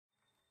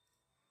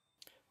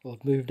Well,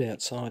 I've moved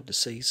outside to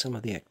see some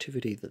of the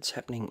activity that's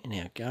happening in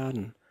our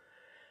garden,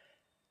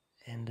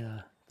 and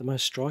the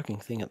most striking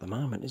thing at the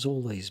moment is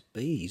all these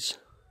bees.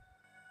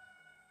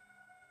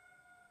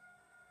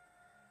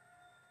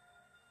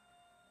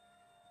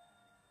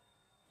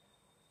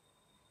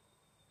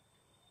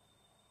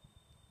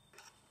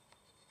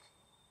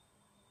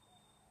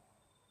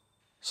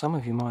 Some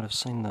of you might have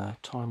seen the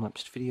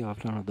time-lapse video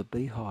I've done of the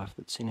beehive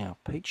that's in our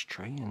peach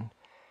tree, and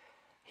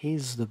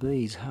here's the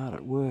bees hard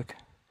at work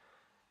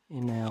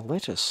in our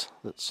lettuce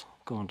that's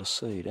gone to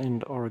seed,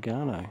 and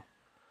oregano.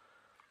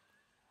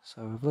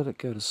 So we've let it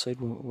go to seed.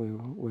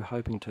 We're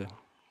hoping to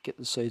get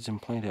the seeds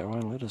and plant our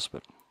own lettuce,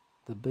 but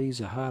the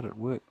bees are hard at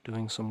work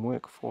doing some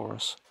work for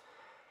us.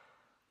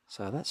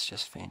 So that's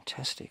just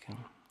fantastic, and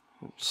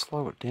we'll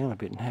slow it down a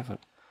bit and have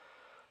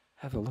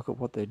a look at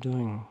what they're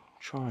doing,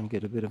 try and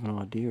get a bit of an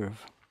idea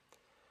of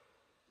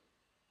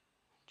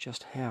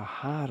just how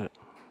hard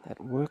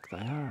at work they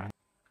are.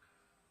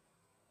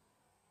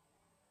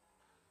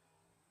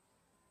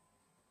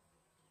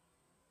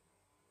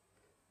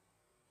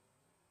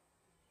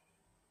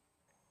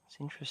 It's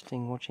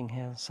interesting watching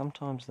how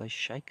sometimes they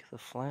shake the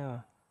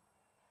flower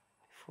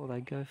before they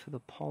go for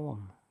the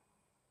pollen.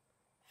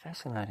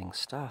 Fascinating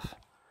stuff.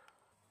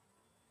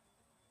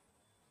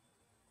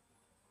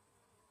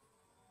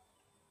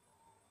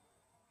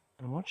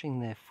 And watching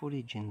their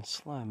footage in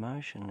slow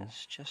motion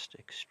is just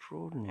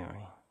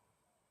extraordinary.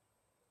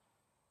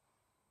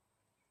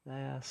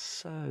 They are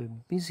so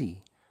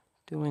busy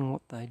doing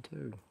what they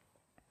do.